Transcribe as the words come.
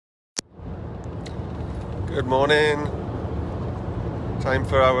Good morning. Time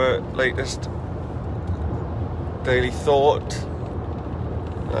for our latest daily thought.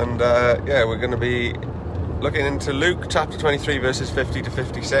 And yeah, we're going to be looking into Luke chapter 23 verses 50 to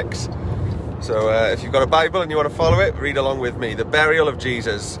 56. So if you've got a Bible and you want to follow it, read along with me. The burial of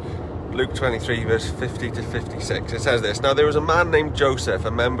Jesus, Luke 23 verse 50 to 56. It says this: Now there was a man named Joseph,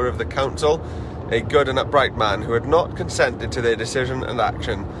 a member of the council, a good and upright man who had not consented to their decision and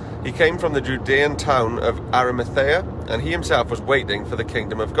action. He came from the Judean town of Arimathea, and he himself was waiting for the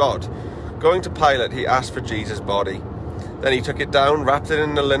kingdom of God. Going to Pilate, he asked for Jesus' body. Then he took it down, wrapped it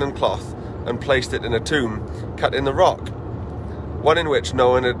in a linen cloth, and placed it in a tomb cut in the rock, one in which no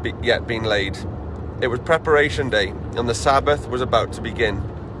one had yet been laid. It was preparation day, and the Sabbath was about to begin.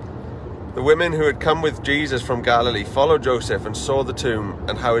 The women who had come with Jesus from Galilee followed Joseph and saw the tomb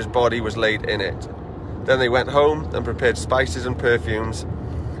and how his body was laid in it. Then they went home and prepared spices and perfumes,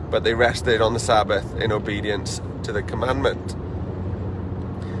 but they rested on the Sabbath in obedience to the commandment.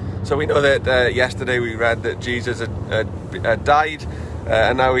 So we know that yesterday we read that Jesus had died,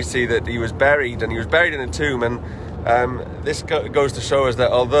 and now we see that he was buried, and he was buried in a tomb. And this goes to show us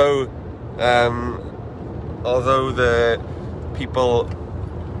that although the people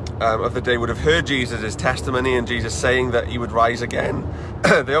of the day would have heard Jesus' testimony and Jesus saying that he would rise again,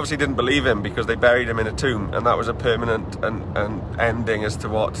 they obviously didn't believe him because they buried him in a tomb, and that was a permanent and ending as to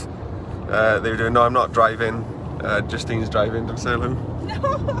what they were doing. No, I'm not driving. Justine's driving. Do you say hello?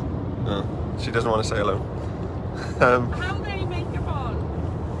 No. No, she doesn't want to say hello. How many makeup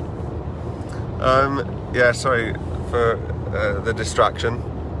on? Yeah, sorry for the distraction.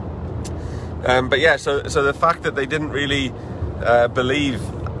 But yeah, so the fact that they didn't really believe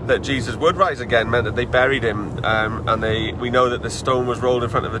that Jesus would rise again meant that they buried him, and we know that the stone was rolled in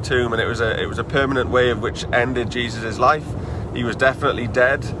front of the tomb, and it was a permanent way of which ended Jesus' life. He was definitely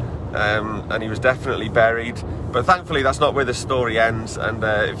dead, and he was definitely buried. But thankfully that's not where the story ends, and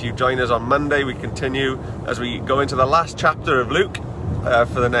if you join us on Monday, we continue as we go into the last chapter of Luke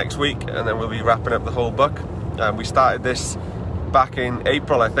for the next week, and then we'll be wrapping up the whole book. We started this back in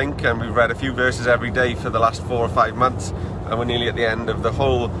April, I think, and we've read a few verses every day for the last 4 or 5 months, and we're nearly at the end of the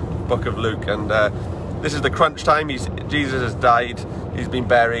whole book of Luke. And this is the crunch time. Jesus has died, he's been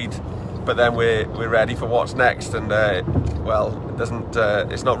buried, but then we're ready for what's next. And well,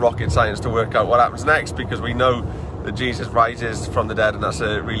 it's not rocket science to work out what happens next, because we know that Jesus rises from the dead, and that's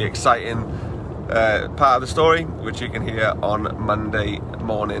a really exciting part of the story, which you can hear on Monday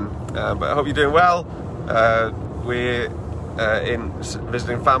morning. But I hope you're doing well. We're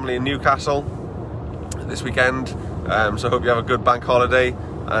visiting family in Newcastle this weekend, so I hope you have a good bank holiday,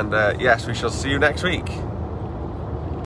 and yes, we shall see you next week.